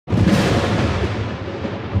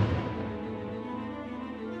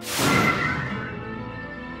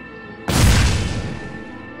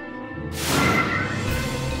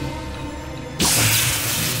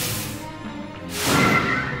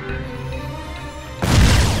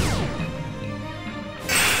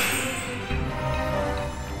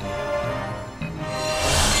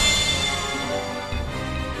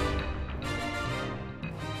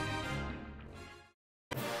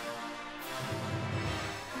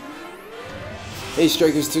Hey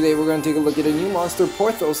Strikers, today we're going to take a look at a new monster,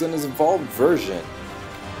 Porthos, in his evolved version.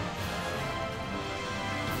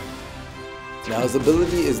 Now his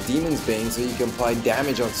ability is Demon's Bane, so you can apply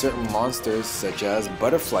damage on certain monsters such as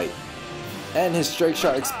Butterfly. And his strike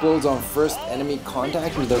shot explodes on first enemy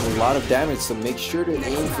contact and does a lot of damage, so make sure to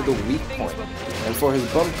aim for the weak point. And for his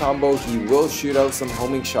bump combo, he will shoot out some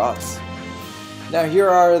homing shots. Now here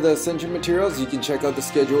are the essential materials. You can check out the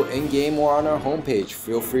schedule in-game or on our homepage.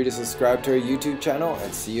 Feel free to subscribe to our YouTube channel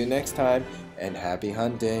and see you next time, and happy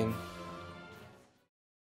hunting!